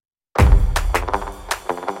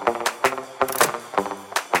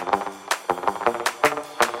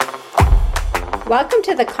Welcome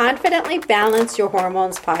to the Confidently Balance Your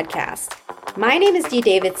Hormones podcast. My name is Dee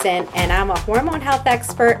Davidson, and I'm a hormone health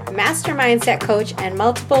expert, master mindset coach, and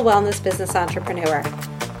multiple wellness business entrepreneur.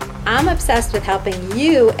 I'm obsessed with helping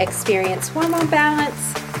you experience hormone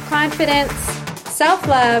balance, confidence,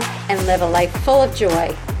 self-love, and live a life full of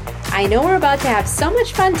joy. I know we're about to have so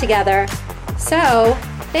much fun together, so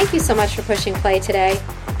thank you so much for pushing play today.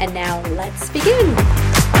 And now let's begin.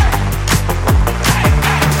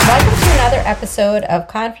 Welcome to another episode of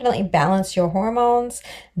Confidently Balance Your Hormones.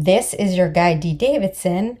 This is your guide, Dee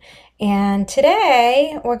Davidson. And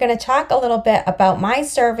today we're going to talk a little bit about my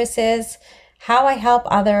services, how I help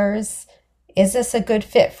others, is this a good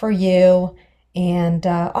fit for you, and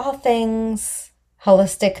all things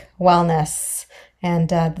holistic wellness and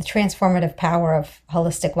the transformative power of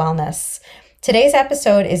holistic wellness. Today's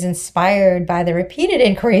episode is inspired by the repeated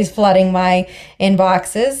inquiries flooding my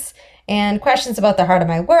inboxes and questions about the heart of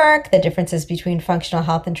my work, the differences between functional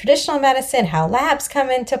health and traditional medicine, how labs come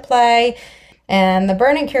into play, and the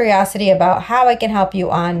burning curiosity about how I can help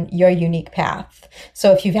you on your unique path.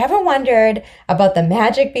 So if you've ever wondered about the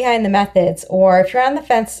magic behind the methods, or if you're on the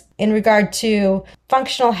fence in regard to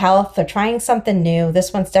functional health or trying something new,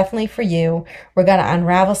 this one's definitely for you. We're going to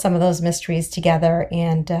unravel some of those mysteries together.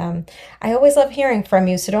 And I always love hearing from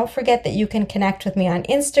you. So don't forget that you can connect with me on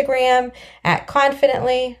Instagram at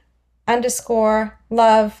confidently_love_yourself.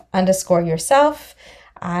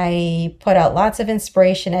 I put out lots of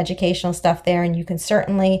inspiration, educational stuff there, and you can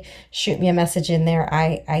certainly shoot me a message in there.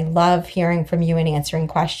 I love hearing from you and answering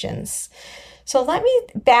questions. So let me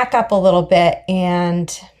back up a little bit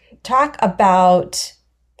and talk about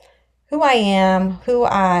who I am, who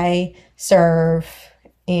I serve,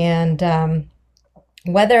 and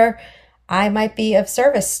whether I might be of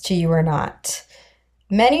service to you or not.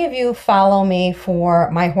 Many of you follow me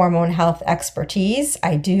for my hormone health expertise.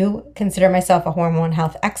 I do consider myself a hormone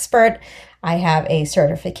health expert. I have a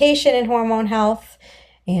certification in hormone health,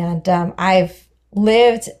 and I've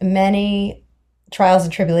lived many trials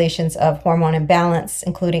and tribulations of hormone imbalance,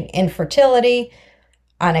 including infertility,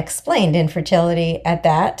 unexplained infertility at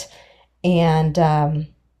that, and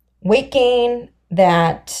weight gain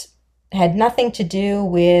that had nothing to do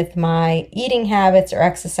with my eating habits or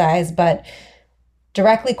exercise, but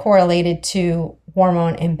directly correlated to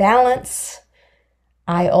hormone imbalance.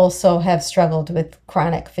 I also have struggled with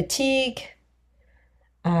chronic fatigue.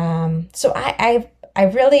 So I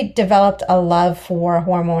really developed a love for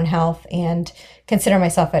hormone health and consider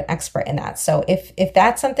myself an expert in that. So if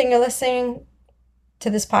that's something you're listening to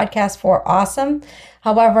this podcast for, awesome.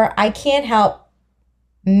 However, I can't help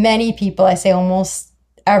many people, I say almost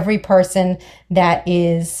every person that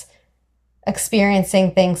is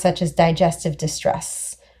experiencing things such as digestive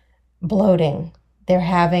distress, bloating. They're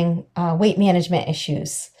having weight management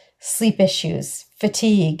issues, sleep issues,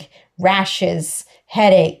 fatigue, rashes,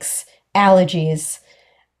 headaches, allergies,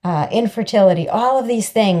 infertility. All of these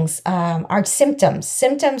things are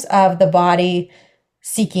symptoms of the body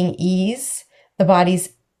seeking ease. The body's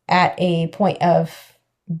at a point of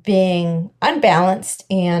being unbalanced,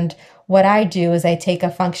 and what I do is I take a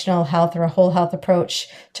functional health or a whole health approach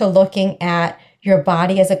to looking at your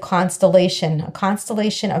body as a constellation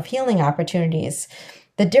of healing opportunities.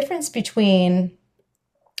 The difference between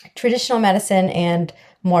traditional medicine and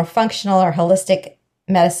more functional or holistic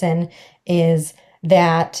medicine is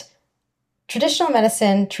that traditional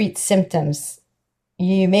medicine treats symptoms.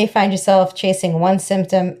 You may find yourself chasing one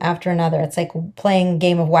symptom after another. It's like playing a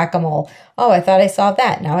game of whack-a-mole. Oh, I thought I solved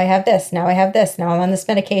that. Now I have this. Now I have this. Now I'm on this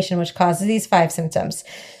medication, which causes these 5 symptoms.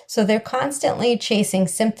 So they're constantly chasing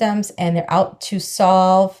symptoms, and they're out to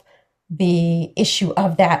solve the issue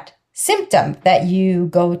of that symptom that you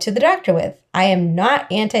go to the doctor with. I am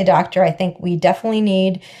not anti-doctor. I think we definitely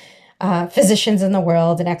need physicians in the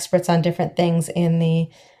world and experts on different things in the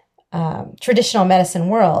traditional medicine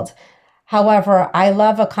world. However, I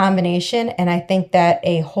love a combination, and I think that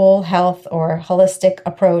a whole health or holistic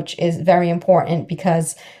approach is very important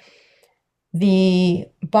because the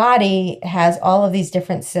body has all of these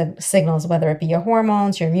different signals, whether it be your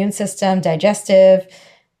hormones, your immune system, digestive,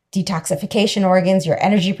 detoxification organs, your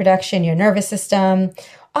energy production, your nervous system.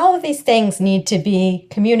 All of these things need to be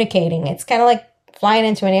communicating. It's kind of like flying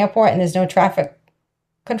into an airport and there's no traffic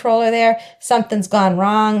controller there. Something's gone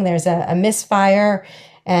wrong. There's a misfire,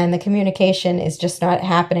 and the communication is just not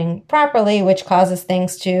happening properly, which causes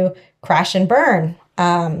things to crash and burn.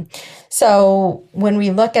 So when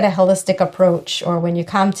we look at a holistic approach, or when you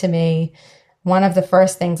come to me, one of the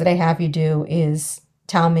first things that I have you do is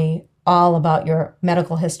tell me all about your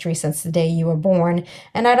medical history since the day you were born.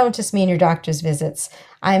 And I don't just mean your doctor's visits.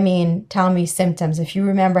 I mean, tell me symptoms. If you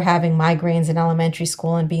remember having migraines in elementary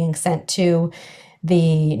school and being sent to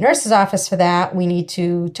the nurse's office for that, we need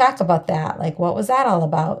to talk about that. Like, what was that all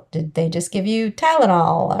about? Did they just give you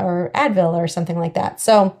Tylenol or Advil or something like that?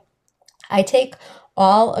 So I take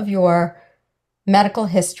all of your medical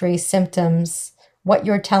history, symptoms, what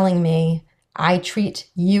you're telling me. I treat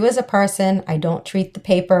you as a person. I don't treat the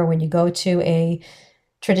paper. When you go to a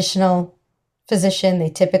traditional physician, they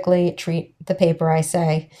typically treat the paper, I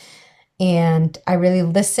say. And I really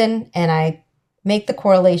listen and I make the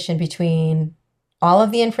correlation between all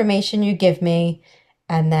of the information you give me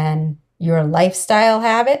and then your lifestyle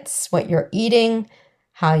habits, what you're eating,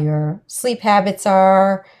 how your sleep habits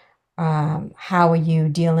are, how are you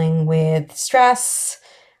dealing with stress,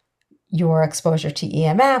 your exposure to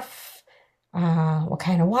EMF, what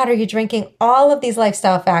kind of water you're drinking, all of these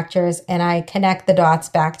lifestyle factors, and I connect the dots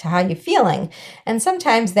back to how you're feeling. And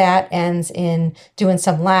sometimes that ends in doing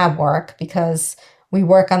some lab work because we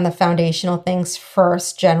work on the foundational things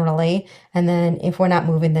first generally, and then if we're not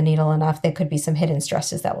moving the needle enough, there could be some hidden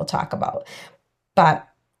stresses that we'll talk about. But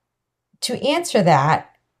to answer that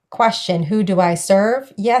question, who do I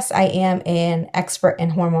serve? Yes, I am an expert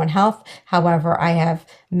in hormone health. However, I have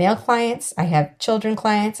male clients, I have children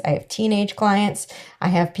clients, I have teenage clients, I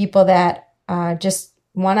have people that just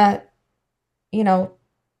want to,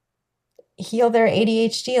 heal their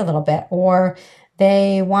ADHD a little bit, or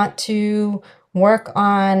they want to work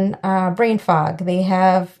on brain fog. They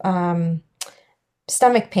have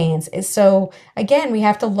stomach pains. So again, we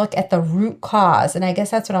have to look at the root cause. And I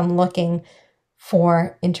guess that's what I'm looking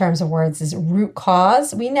for in terms of words is root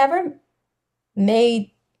cause. We never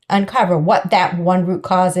may uncover what that one root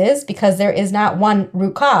cause is because there is not one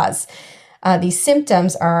root cause. These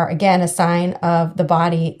symptoms are, again, a sign of the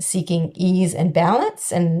body seeking ease and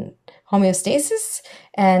balance and homeostasis.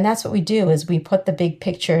 And that's what we do is we put the big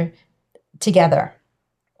picture together.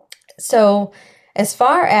 So as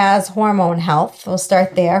far as hormone health, we'll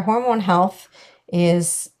start there. Hormone health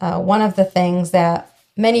is one of the things that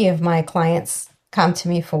many of my clients come to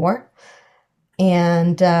me for.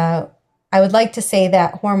 And I would like to say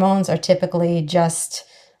that hormones are typically just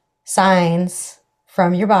signs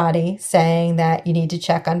from your body saying that you need to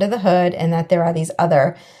check under the hood and that there are these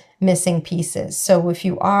other missing pieces. So if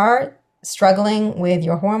you are struggling with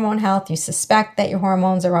your hormone health, you suspect that your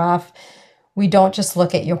hormones are off, we don't just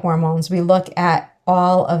look at your hormones. We look at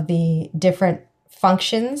all of the different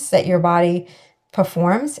functions that your body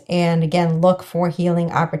performs and, again, look for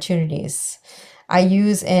healing opportunities. I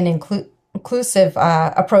use an inclusive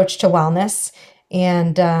approach to wellness.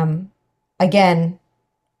 And again,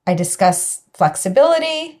 I discuss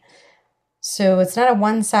flexibility. So it's not a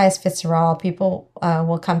one size fits all. People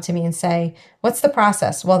will come to me and say, what's the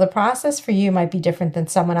process? Well, the process for you might be different than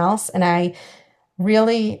someone else. And I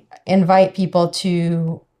really invite people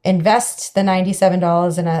to invest the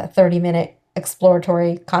 $97 in a 30-minute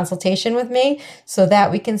exploratory consultation with me so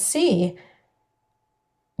that we can see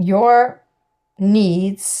your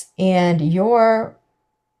needs and your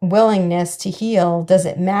willingness to heal. Does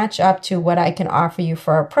it match up to what I can offer you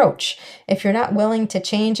for approach? If you're not willing to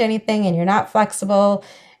change anything and you're not flexible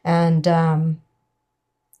and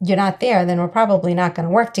you're not there, then we're probably not going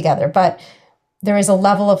to work together. But there is a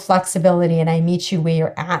level of flexibility and I meet you where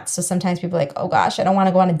you're at. So sometimes people are like, oh gosh, I don't want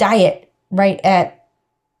to go on a diet right at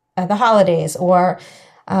the holidays, or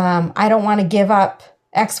I don't want to give up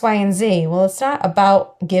X, Y, and Z. Well, it's not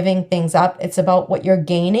about giving things up. It's about what you're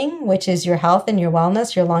gaining, which is your health and your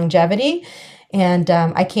wellness, your longevity. And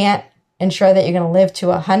I can't ensure that you're going to live to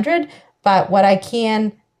 100, but what I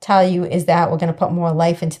can tell you is that we're going to put more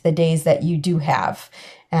life into the days that you do have.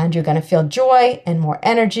 And you're going to feel joy and more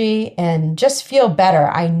energy and just feel better.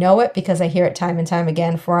 I know it because I hear it time and time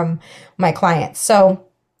again from my clients. So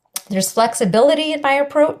there's flexibility in my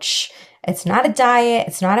approach. It's not a diet.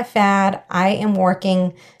 It's not a fad. I am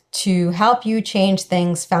working to help you change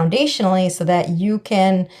things foundationally so that you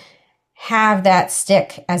can have that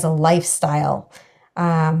stick as a lifestyle.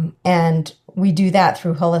 And we do that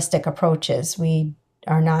through holistic approaches. We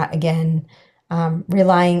are not, again,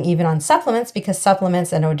 relying even on supplements because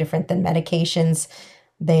supplements are no different than medications.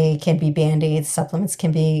 They can be Band-Aids. Supplements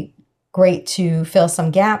can be great to fill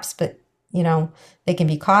some gaps, but they can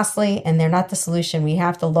be costly and they're not the solution. We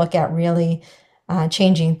have to look at really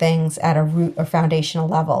changing things at a root or foundational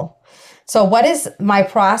level. So what is my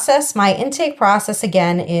process? My intake process,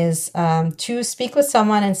 again, is to speak with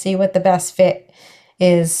someone and see what the best fit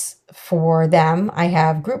is for them. I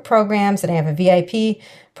have group programs and I have a VIP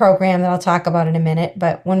program that I'll talk about in a minute.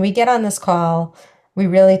 But when we get on this call, we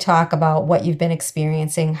really talk about what you've been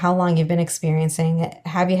experiencing, how long you've been experiencing it,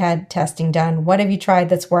 have you had testing done, what have you tried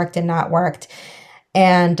that's worked and not worked.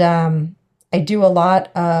 And I do a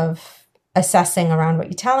lot of assessing around what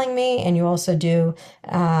you're telling me, and you also do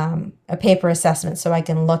a paper assessment so I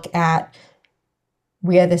can look at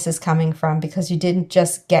where this is coming from, because you didn't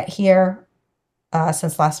just get here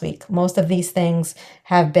since last week. Most of these things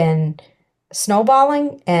have been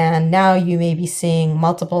snowballing, and now you may be seeing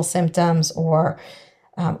multiple symptoms or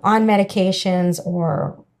on medications,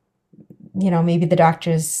 or maybe the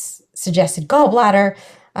doctors suggested gallbladder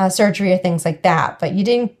surgery or things like that, but you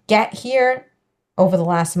didn't get here over the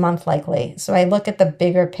last month likely. So I look at the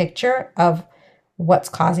bigger picture of what's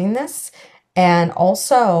causing this. And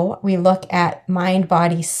also we look at mind,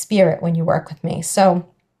 body, spirit when you work with me.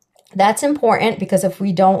 So that's important, because if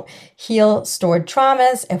we don't heal stored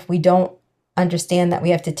traumas, if we don't understand that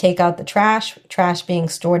we have to take out the trash being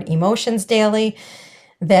stored emotions daily,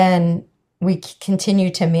 then we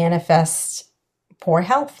continue to manifest poor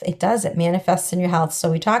health. It manifests in your health.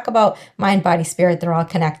 So we talk about mind, body, spirit. They're all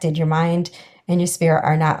connected. Your mind and your spirit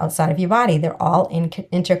are not outside of your body. They're all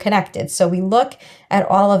interconnected. So we look at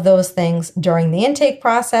all of those things during the intake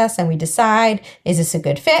process, and we decide, is this a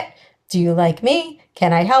good fit? Do you like me?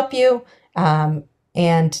 Can I help you?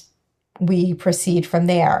 And we proceed from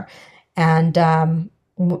there. And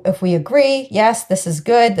if we agree, yes, this is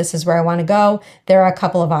good, this is where I want to go, there are a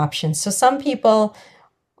couple of options. So some people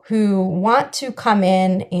who want to come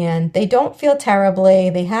in and they don't feel terribly,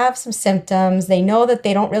 they have some symptoms, they know that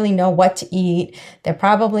they don't really know what to eat, they're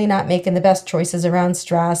probably not making the best choices around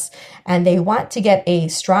stress, and they want to get a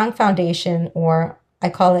strong foundation, or I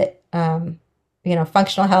call it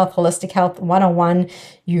functional health, holistic health 101.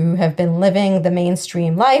 You have been living the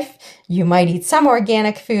mainstream life. You might eat some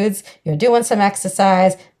organic foods. You're doing some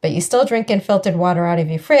exercise, but you're still drinking filtered water out of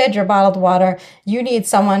your fridge or bottled water. You need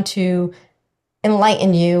someone to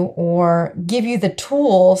enlighten you or give you the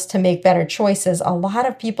tools to make better choices. A lot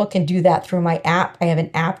of people can do that through my app. I have an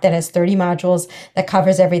app that has 30 modules that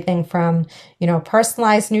covers everything from,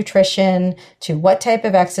 personalized nutrition to what type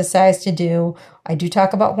of exercise to do. I do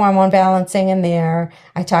talk about hormone balancing in there.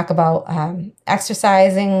 I talk about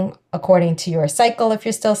exercising according to your cycle if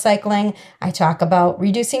you're still cycling. I talk about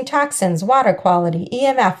reducing toxins, water quality,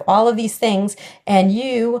 EMF, all of these things, and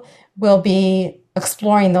you will be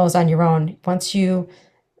exploring those on your own. Once you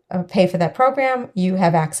pay for that program, you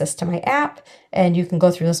have access to my app, and you can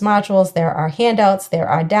go through those modules. There are handouts, there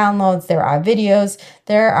are downloads, there are videos,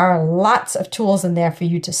 there are lots of tools in there for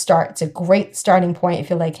you to start. It's a great starting point if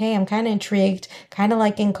you're like, hey, I'm kind of intrigued, kind of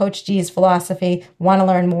liking Coach G's philosophy, want to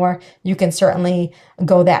learn more. You can certainly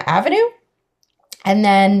go that avenue. And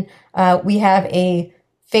then we have a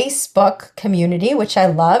Facebook community, which I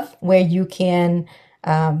love, where you can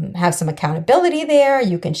have some accountability there.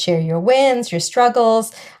 You can share your wins, your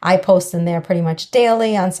struggles. I post in there pretty much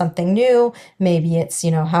daily on something new. Maybe it's,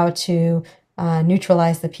 how to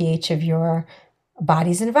neutralize the pH of your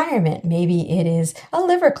body's environment. Maybe it is a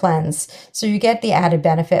liver cleanse. So you get the added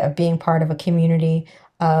benefit of being part of a community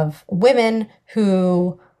of women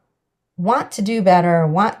who want to do better,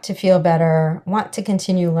 want to feel better, want to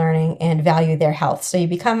continue learning, and value their health. So you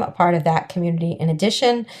become a part of that community in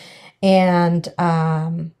addition. And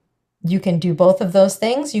you can do both of those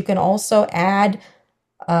things. You can also add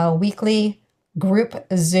a weekly group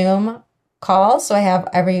Zoom call. So I have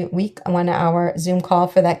every week a 1 hour Zoom call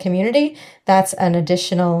for that community. That's an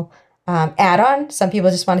additional add-on. Some people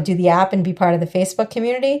just want to do the app and be part of the Facebook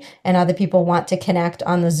community, and other people want to connect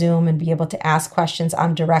on the Zoom and be able to ask questions.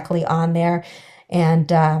 I'm directly on there.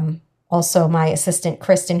 And also my assistant,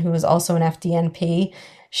 Kristen, who is also an FDNP,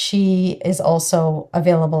 she is also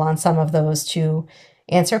available on some of those to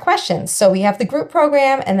answer questions. So we have the group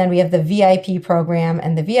program, and then we have the VIP program.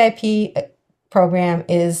 And the VIP program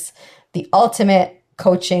is the ultimate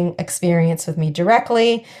coaching experience with me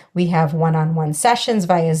directly. We have one-on-one sessions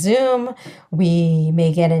via Zoom. We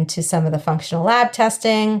may get into some of the functional lab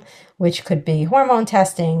testing, which could be hormone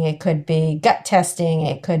testing. It could be gut testing.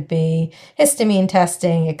 It could be histamine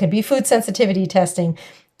testing. It could be food sensitivity testing.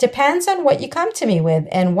 Depends on what you come to me with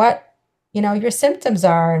and what your symptoms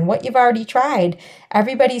are and what you've already tried.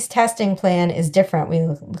 Everybody's testing plan is different.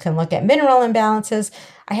 We can look at mineral imbalances.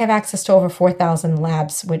 I have access to over 4,000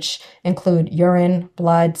 labs, which include urine,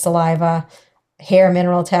 blood, saliva, hair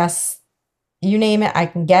mineral tests. You name it, I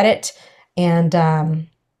can get it. And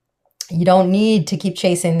you don't need to keep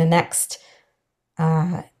chasing the next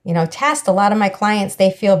test. A lot of my clients, they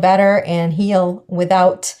feel better and heal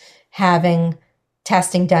without having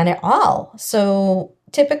testing done at all. So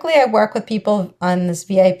typically I work with people on this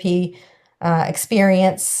VIP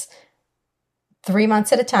experience 3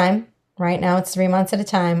 months at a time. Right now it's 3 months at a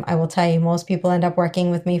time. I will tell you, most people end up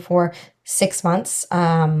working with me for 6 months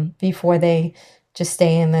before they just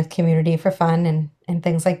stay in the community for fun and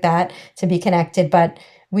things like that to be connected. But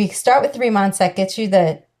we start with 3 months. That gets you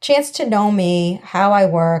the chance to know me, how I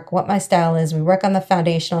work, what my style is. We work on the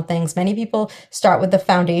foundational things. Many people start with the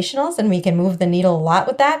foundationals, and we can move the needle a lot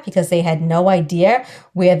with that because they had no idea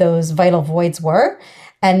where those vital voids were.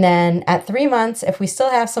 And then at 3 months, if we still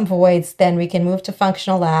have some voids, then we can move to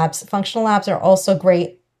functional labs. Functional labs are also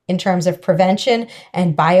great in terms of prevention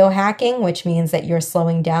and biohacking, which means that you're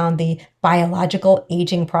slowing down the biological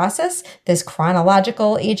aging process. There's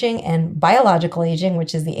chronological aging and biological aging,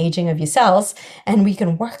 which is the aging of your cells. And we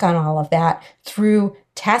can work on all of that through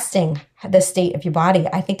testing the state of your body.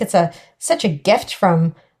 I think it's such a gift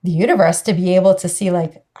from the universe to be able to see,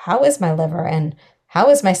 like, how is my liver and how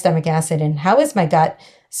is my stomach acid and how is my gut?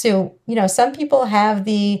 So, some people have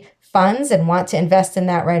the funds and want to invest in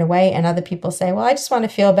that right away. And other people say, well, I just want to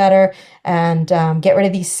feel better and get rid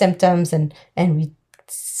of these symptoms. And we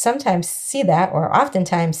sometimes see that, or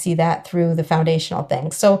oftentimes see that, through the foundational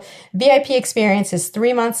things. So VIP experience is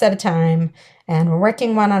 3 months at a time, and we're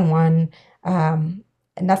working one-on-one.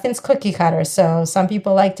 Nothing's cookie cutter. So some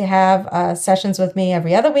people like to have sessions with me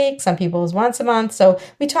every other week. Some people is once a month. So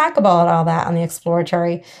we talk about all that on the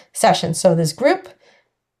exploratory session. So there's group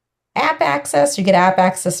app access. You get app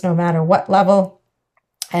access no matter what level.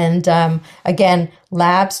 And again,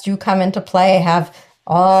 labs do come into play. I have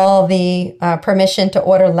all the permission to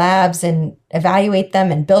order labs and evaluate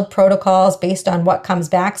them and build protocols based on what comes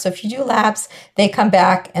back. So if you do labs, they come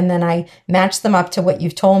back, and then I match them up to what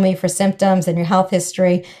you've told me for symptoms and your health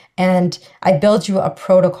history. And I build you a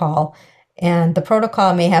protocol. And the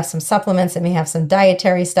protocol may have some supplements. It may have some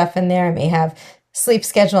dietary stuff in there. It may have sleep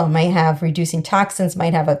schedule, might have reducing toxins,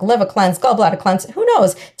 might have a liver cleanse, gallbladder cleanse. Who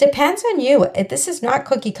knows? Depends on you. This is not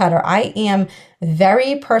cookie cutter. I am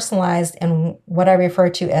very personalized in what I refer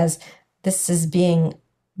to as this is being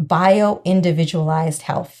bio-individualized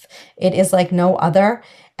health. It is like no other,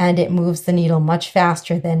 and it moves the needle much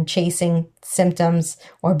faster than chasing symptoms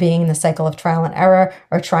or being in the cycle of trial and error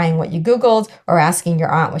or trying what you Googled or asking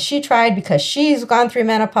your aunt what she tried because she's gone through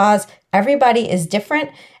menopause. Everybody is different.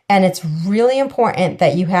 And it's really important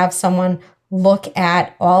that you have someone look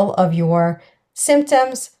at all of your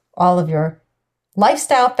symptoms, all of your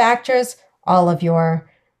lifestyle factors, all of your,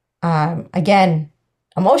 again,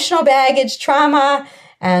 emotional baggage, trauma,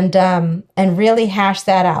 and really hash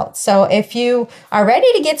that out. So if you are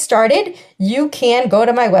ready to get started, you can go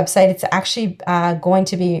to my website. It's actually going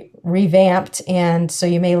to be revamped, and so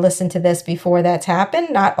you may listen to this before that's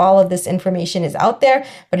happened. Not all of this information is out there,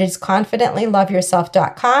 but it's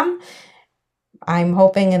confidentlyloveyourself.com. I'm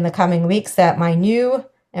hoping in the coming weeks that my new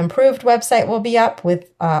improved website will be up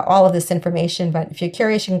with all of this information. But if you're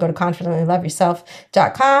curious, you can go to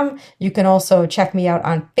confidentlyloveyourself.com. You can also check me out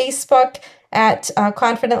on Facebook at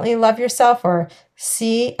Confidently Love Yourself, or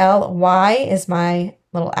CLY is my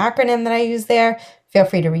little acronym that I use there. Feel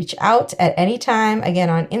free to reach out at any time. Again,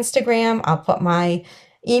 on Instagram, I'll put my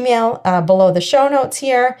email below the show notes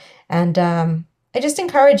here. And I just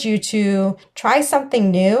encourage you to try something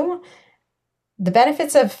new. The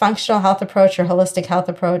benefits of functional health approach or holistic health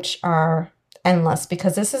approach are endless,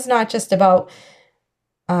 because this is not just about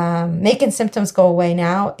making symptoms go away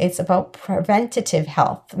now. It's about preventative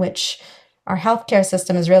health, which our healthcare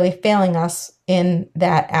system is really failing us in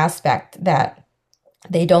that aspect, that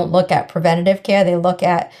they don't look at preventative care. They look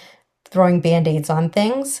at throwing Band-Aids on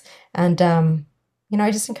things. And, I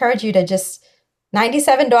just encourage you to just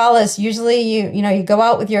 $97. Usually you go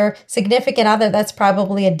out with your significant other. That's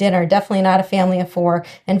probably a dinner, definitely not a family of four.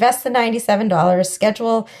 Invest the $97,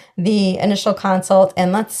 schedule the initial consult,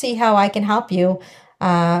 and let's see how I can help you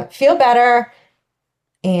feel better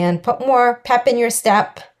and put more pep in your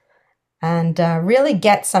step, and really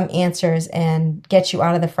get some answers and get you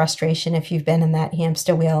out of the frustration if you've been in that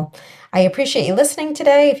hamster wheel. I appreciate you listening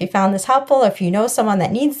today. If you found this helpful, if you know someone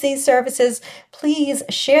that needs these services, please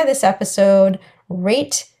share this episode,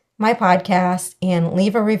 rate my podcast, and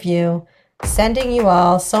leave a review. Sending you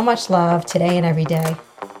all so much love today and every day.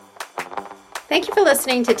 Thank you for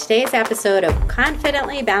listening to today's episode of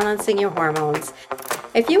Confidently Balancing Your Hormones.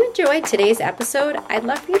 If you enjoyed today's episode, I'd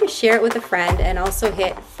love for you to share it with a friend and also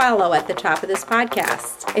hit follow at the top of this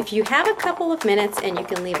podcast. If you have a couple of minutes and you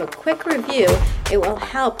can leave a quick review, it will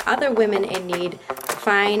help other women in need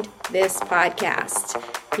find this podcast.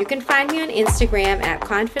 You can find me on Instagram at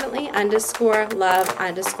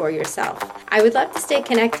confidently_love_yourself. I would love to stay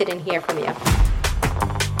connected and hear from you.